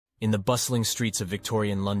In the bustling streets of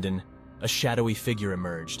Victorian London, a shadowy figure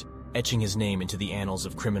emerged, etching his name into the annals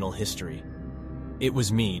of criminal history. It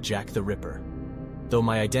was me, Jack the Ripper. Though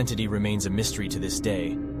my identity remains a mystery to this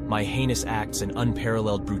day, my heinous acts and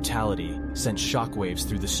unparalleled brutality sent shockwaves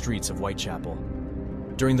through the streets of Whitechapel.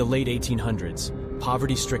 During the late 1800s,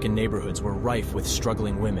 poverty-stricken neighborhoods were rife with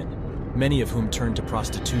struggling women, many of whom turned to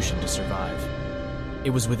prostitution to survive. It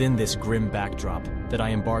was within this grim backdrop that I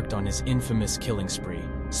embarked on his infamous killing spree,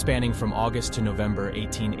 spanning from August to November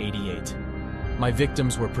 1888. My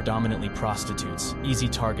victims were predominantly prostitutes, easy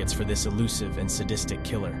targets for this elusive and sadistic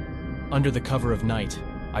killer. Under the cover of night,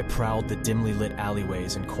 I prowled the dimly lit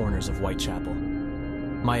alleyways and corners of Whitechapel.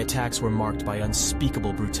 My attacks were marked by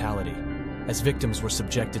unspeakable brutality, as victims were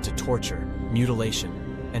subjected to torture,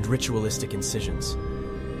 mutilation, and ritualistic incisions.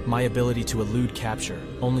 My ability to elude capture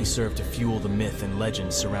only served to fuel the myth and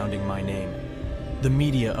legend surrounding my name. The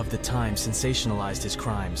media of the time sensationalized his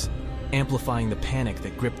crimes, amplifying the panic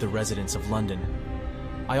that gripped the residents of London.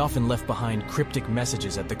 I often left behind cryptic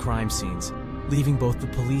messages at the crime scenes, leaving both the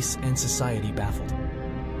police and society baffled.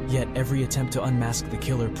 Yet every attempt to unmask the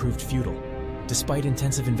killer proved futile. Despite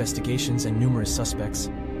intensive investigations and numerous suspects,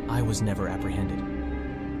 I was never apprehended.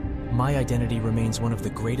 My identity remains one of the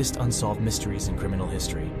greatest unsolved mysteries in criminal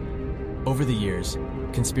history. Over the years,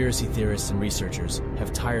 conspiracy theorists and researchers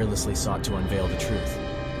have tirelessly sought to unveil the truth,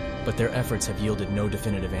 but their efforts have yielded no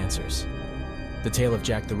definitive answers. The tale of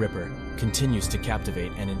Jack the Ripper continues to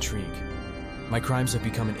captivate and intrigue. My crimes have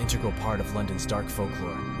become an integral part of London's dark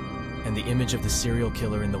folklore, and the image of the serial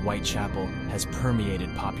killer in the Whitechapel has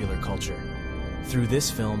permeated popular culture. Through this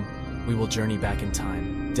film, we will journey back in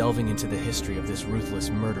time, delving into the history of this ruthless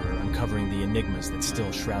murderer, uncovering the enigmas that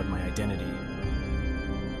still shroud my identity.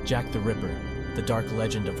 Jack the Ripper, the dark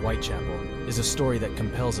legend of Whitechapel, is a story that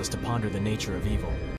compels us to ponder the nature of evil,